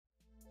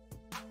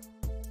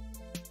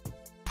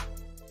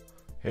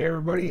Hey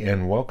everybody,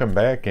 and welcome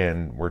back.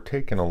 And we're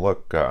taking a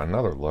look,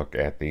 another look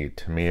at the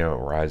Tamiya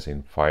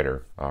Rising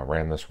Fighter.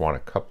 Ran this one a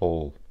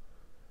couple,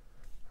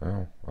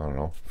 well, I don't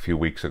know, a few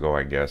weeks ago,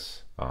 I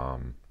guess.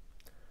 Out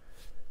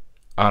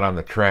on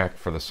the track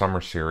for the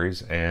summer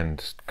series,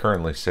 and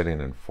currently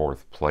sitting in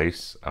fourth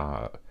place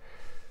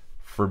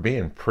for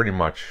being pretty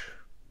much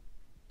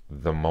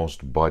the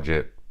most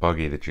budget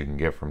buggy that you can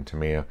get from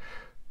Tamiya.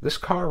 This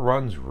car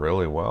runs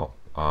really well.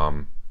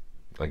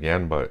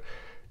 Again, but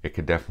it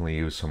could definitely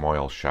use some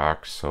oil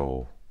shocks,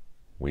 so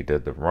we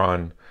did the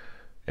run.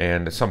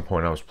 And at some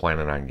point I was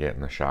planning on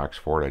getting the shocks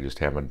for it. I just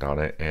haven't done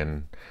it.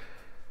 And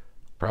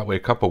probably a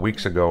couple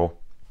weeks ago,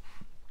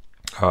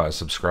 a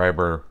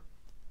subscriber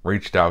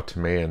reached out to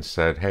me and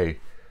said, hey,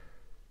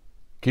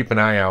 keep an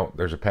eye out.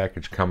 There's a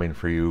package coming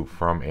for you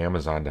from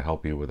Amazon to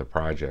help you with a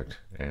project.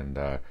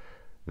 And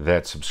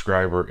that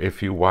subscriber,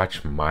 if you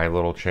watch my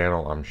little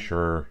channel, I'm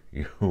sure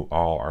you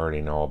all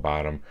already know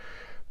about him.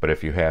 But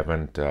if you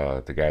haven't,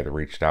 the guy that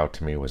reached out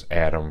to me was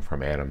Adam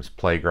from Adam's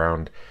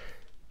Playground.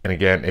 And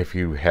again, if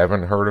you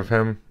haven't heard of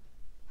him,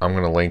 I'm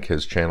going to link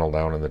his channel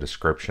down in the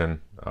description.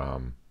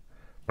 But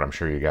I'm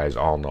sure you guys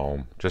all know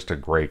him. Just a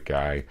great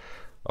guy.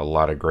 A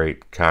lot of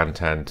great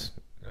content.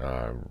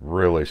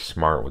 Really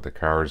smart with the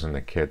cars and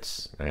the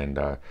kits. And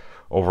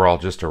overall,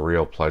 just a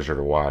real pleasure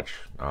to watch.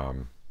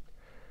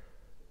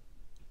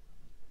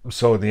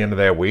 So at the end of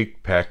that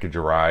week, package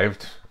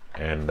arrived.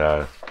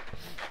 And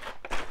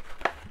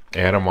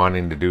Adam,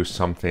 wanting to do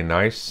something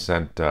nice,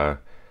 sent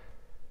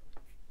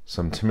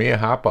some Tamiya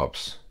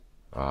hop-ups.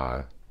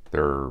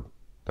 They're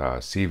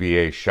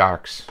CVA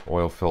shocks,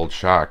 oil-filled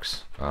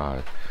shocks.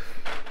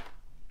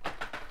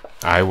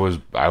 I was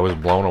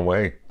blown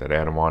away that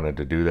Adam wanted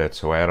to do that.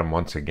 So Adam,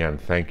 once again,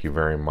 thank you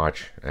very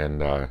much. And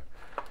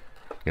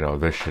you know,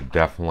 this should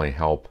definitely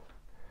help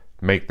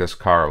make this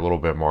car a little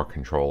bit more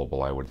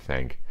controllable, I would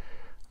think.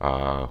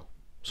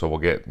 So we'll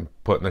get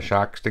putting the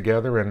shocks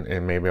together,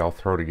 and maybe I'll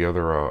throw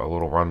together a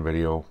little run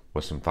video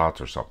with some thoughts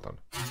or something.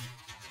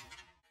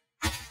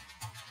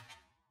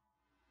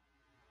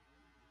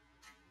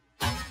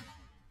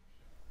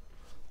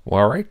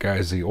 Well, alright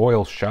guys, the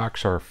oil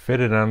shocks are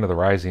fitted onto the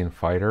Rising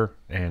Fighter,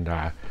 and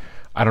I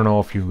don't know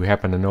if you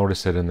happen to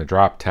notice it in the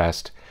drop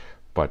test,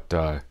 but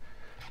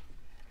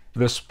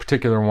this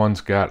particular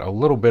one's got a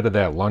little bit of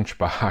that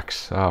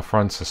lunchbox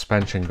front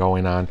suspension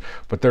going on,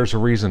 but there's a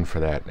reason for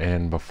that.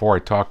 And before I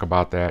talk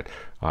about that,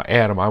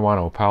 Adam, I want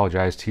to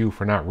apologize to you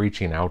for not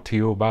reaching out to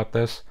you about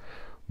this,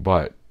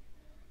 but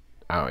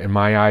in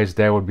my eyes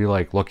that would be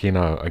like looking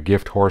a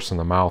gift horse in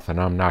the mouth, and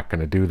I'm not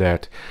going to do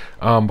that.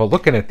 But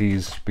looking at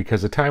these,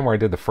 because the time where I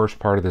did the first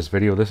part of this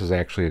video, this is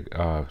actually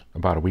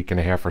about a week and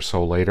a half or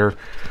so later.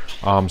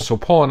 So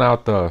pulling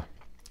out the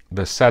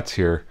sets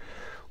here,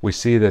 we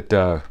see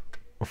that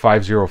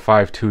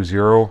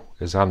 50520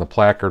 is on the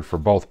placard for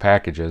both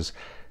packages,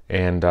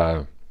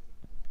 and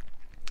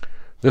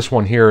this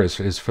one here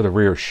is for the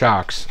rear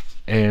shocks.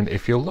 And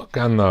if you look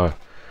on the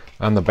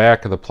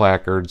back of the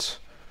placards,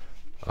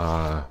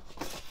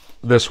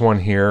 this one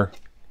here,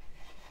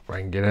 if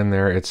I can get in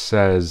there, it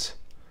says,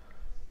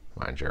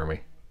 come on Jeremy,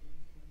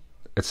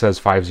 it says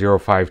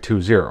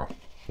 50520,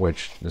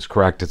 which is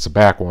correct, it's the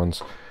back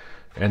ones.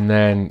 And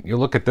then you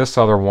look at this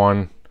other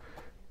one,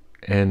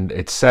 and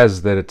it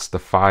says that it's the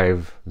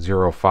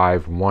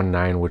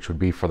 50519, which would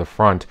be for the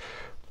front,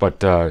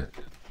 but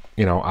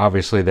you know,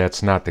 obviously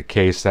that's not the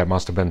case. That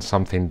must have been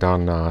something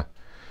done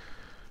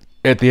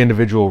at the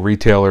individual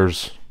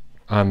retailers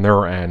on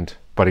their end.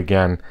 But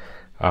again,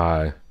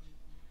 so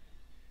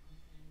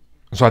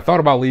I thought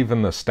about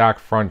leaving the stock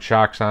front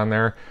shocks on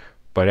there,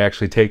 but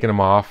actually taking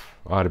them off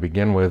to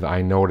begin with,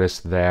 I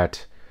noticed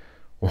that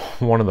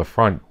one of the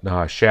front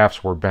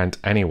shafts were bent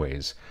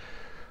anyways.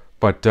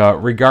 But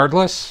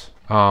regardless,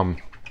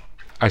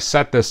 I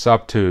set this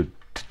up to,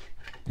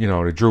 you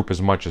know, to droop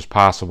as much as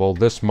possible.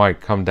 This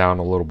might come down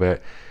a little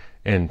bit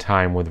in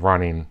time with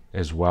running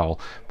as well.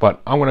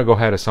 But I'm going to go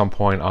ahead at some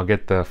point. I'll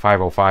get the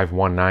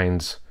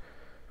 50519s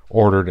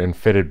ordered and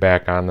fitted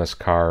back on this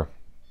car.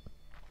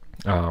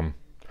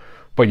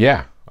 But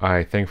yeah,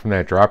 I think from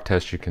that drop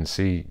test you can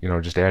see, you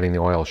know, just adding the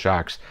oil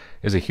shocks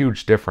is a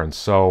huge difference.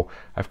 So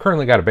I've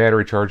currently got a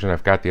battery charging.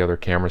 I've got the other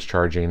cameras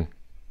charging.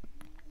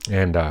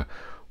 And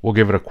we'll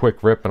give it a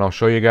quick rip, and I'll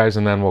show you guys,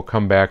 and then we'll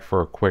come back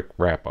for a quick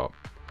wrap up.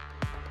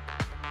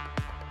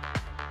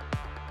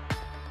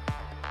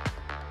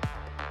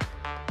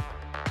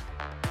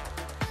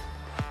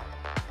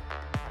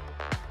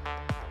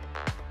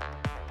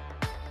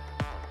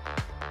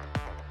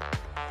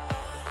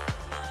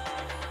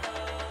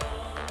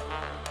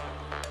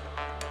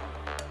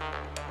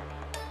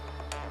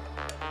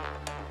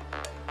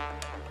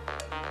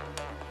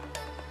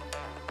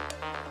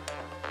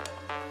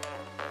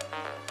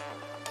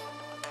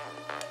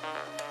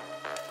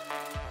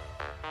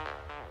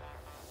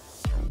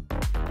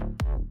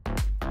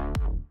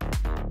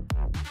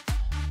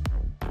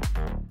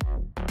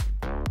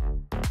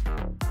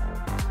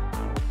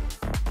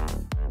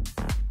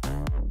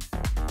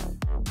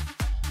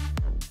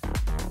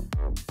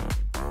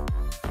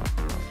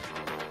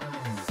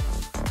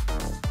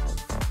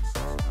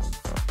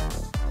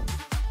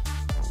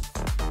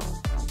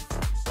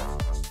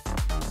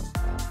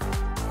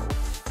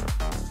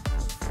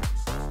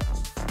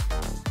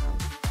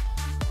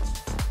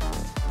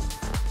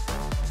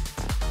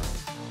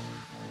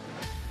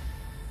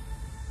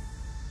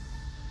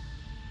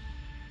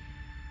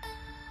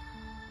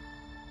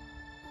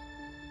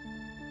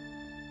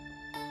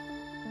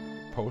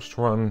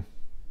 post-run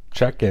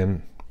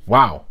check-in.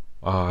 Wow,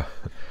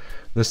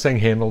 this thing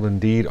handled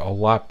indeed a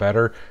lot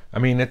better. I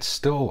mean, it's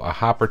still a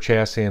hopper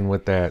chassis, and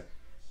with that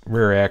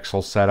rear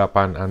axle setup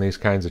on these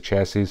kinds of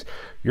chassis,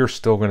 you're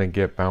still going to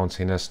get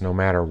bounciness no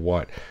matter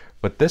what.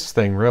 But this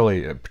thing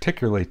really,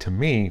 particularly to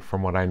me,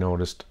 from what I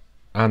noticed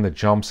on the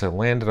jumps, it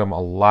landed them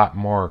a lot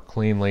more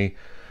cleanly.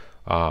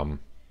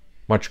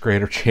 Much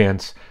greater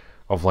chance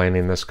of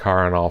landing this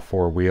car on all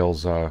four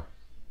wheels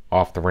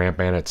off the ramp,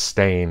 and it's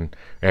staying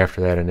after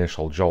that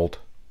initial jolt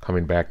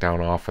coming back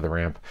down off of the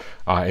ramp.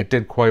 It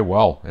did quite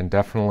well, and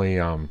definitely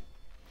an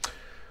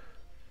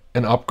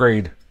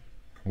upgrade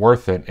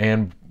worth it.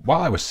 And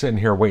while I was sitting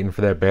here waiting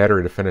for that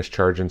battery to finish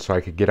charging so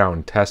I could get out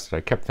and test it,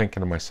 I kept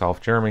thinking to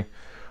myself, Jeremy,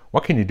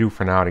 what can you do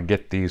for now to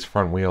get these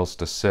front wheels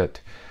to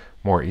sit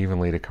more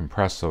evenly to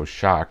compress those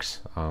shocks?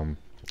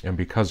 And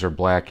because they're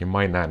black, you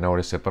might not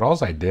notice it, but all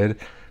I did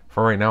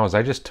for right now is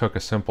I just took a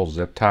simple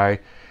zip tie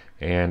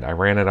and I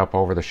ran it up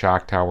over the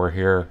shock tower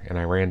here, and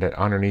I ran it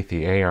underneath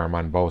the A-arm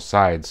on both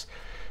sides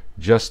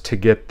just to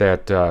get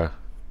that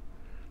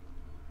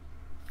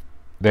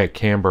that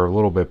camber a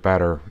little bit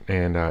better,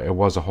 and it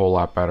was a whole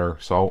lot better.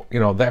 So, you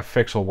know, that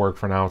fix will work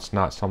for now. It's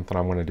not something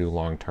I'm going to do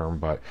long term,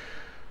 but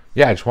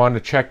yeah, I just wanted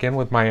to check in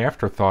with my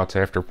afterthoughts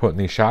after putting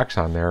these shocks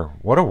on there.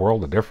 What a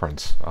world of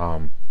difference.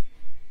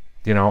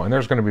 You know, and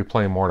there's going to be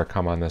plenty more to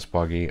come on this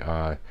buggy.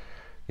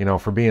 You know,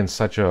 for being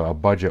such a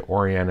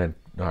budget-oriented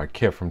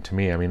kit from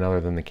Tamiya, I mean, other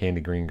than the Candy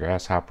Green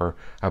Grasshopper,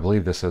 I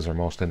believe this is our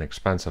most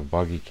inexpensive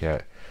buggy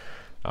kit.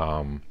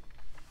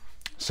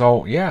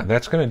 So, yeah,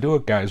 that's going to do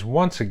it, guys.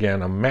 Once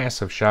again, a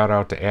massive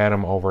shout-out to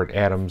Adam over at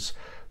Adam's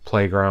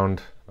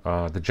Playground.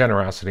 The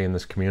generosity in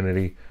this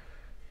community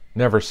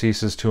never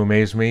ceases to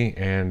amaze me.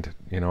 And,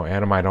 you know,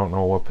 Adam, I don't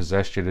know what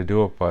possessed you to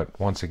do it, but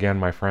once again,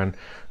 my friend,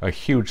 a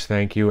huge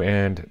thank you.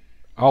 And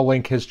I'll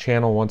link his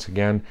channel once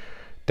again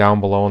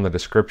down below in the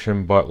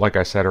description. But like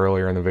I said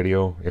earlier in the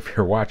video, if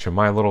you're watching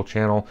my little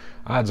channel,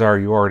 odds are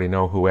you already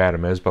know who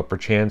Adam is, but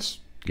perchance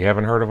you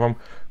haven't heard of him,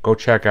 go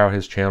check out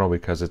his channel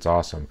because it's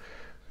awesome.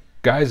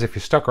 Guys, if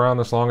you stuck around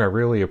this long, I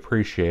really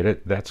appreciate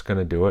it. That's going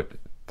to do it.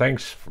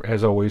 Thanks,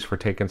 as always, for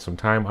taking some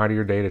time out of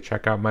your day to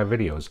check out my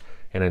videos.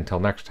 And until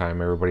next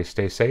time, everybody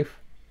stay safe.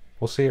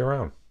 We'll see you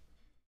around.